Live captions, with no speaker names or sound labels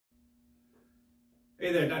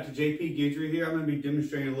Hey there, Dr. JP Guidry here. I'm going to be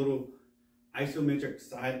demonstrating a little isometric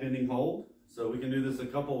side bending hold. So we can do this a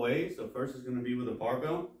couple ways. So first is going to be with a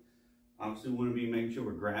barbell. Obviously we want to be making sure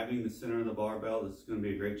we're grabbing the center of the barbell. This is going to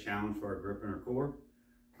be a great challenge for our grip and our core.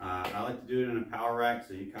 I like to do it in a power rack,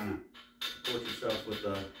 so you kind of support yourself with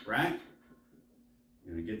the rack.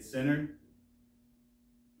 You're going to get centered.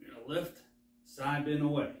 You're going to lift, side bend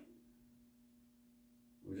away.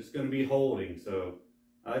 We're just going to be holding. So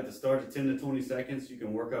I like to start at 10 to 20 seconds. You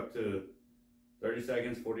can work up to 30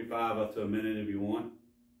 seconds, 45, up to a minute if you want.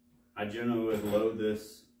 I generally would load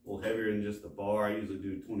this a little heavier than just the bar. I usually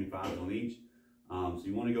do 25 on each. So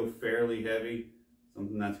you want to go fairly heavy,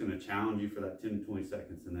 something that's going to challenge you for that 10 to 20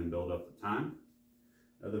 seconds and then build up the time.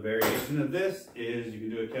 Another variation of this is you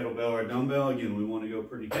can do a kettlebell or a dumbbell. Again, we want to go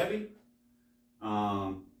pretty heavy.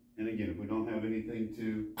 And again, if we don't have anything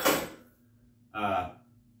to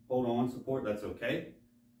hold on, support, that's okay.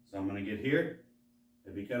 So I'm going to get here,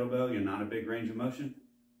 heavy kettlebell, you're not a big range of motion.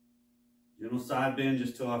 Gentle side bend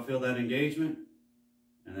just till I feel that engagement.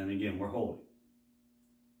 And then again, we're holding.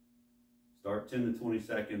 Start 10 to 20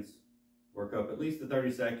 seconds, work up at least to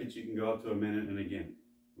 30 seconds. You can go up to a minute. And again,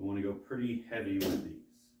 we want to go pretty heavy with these.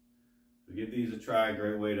 So give these a try, a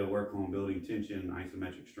great way to work on building tension and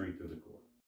isometric strength through the core.